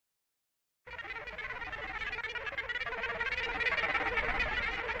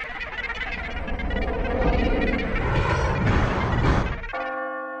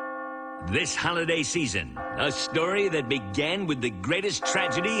This holiday season, a story that began with the greatest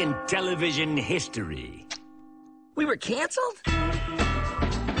tragedy in television history. We were canceled?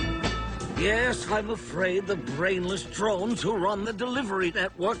 Yes, I'm afraid the brainless drones who run the delivery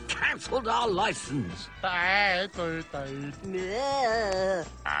network canceled our license. Yes,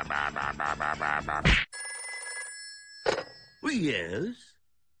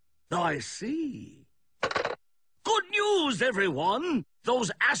 I see. Good news, everyone!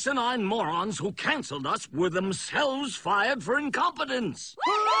 Those asinine morons who canceled us were themselves fired for incompetence.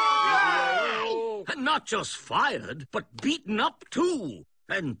 And not just fired, but beaten up, too.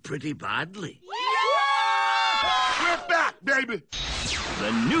 And pretty badly. We're back, baby!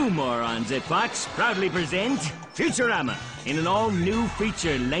 The new morons at Fox proudly present Futurama in an all-new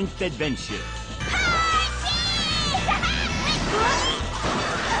feature-length adventure.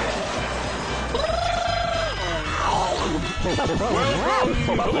 Welcome to the world of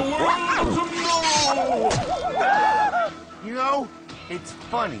tomorrow! You know, it's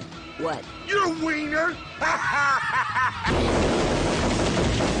funny. What? You're a wiener!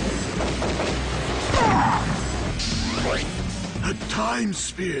 A time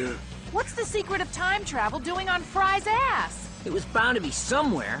sphere. What's the secret of time travel doing on Fry's ass? It was bound to be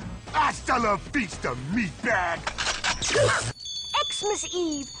somewhere. Hasta la vista, meatbag! Xmas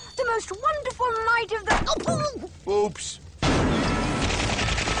Eve, the most wonderful night of the... Oops.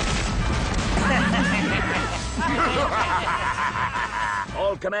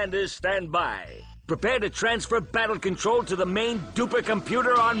 All commanders stand by. Prepare to transfer battle control to the main duper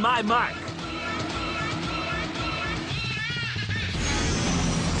computer on my mark.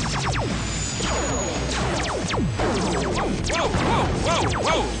 Whoa, whoa, whoa,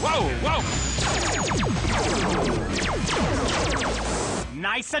 whoa, whoa, whoa!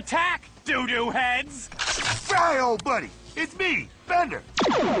 Nice attack, doo-doo heads! Hi, old buddy. It's me, Bender.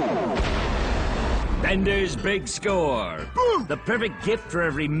 Bender's Big Score. Boom! The perfect gift for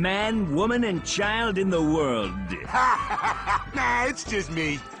every man, woman, and child in the world. Nah, it's just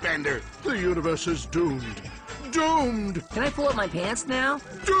me, Bender. The universe is doomed. Doomed! Can I pull up my pants now?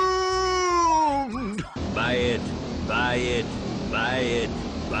 Doomed! Buy it, buy it, buy it,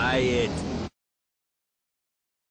 buy it.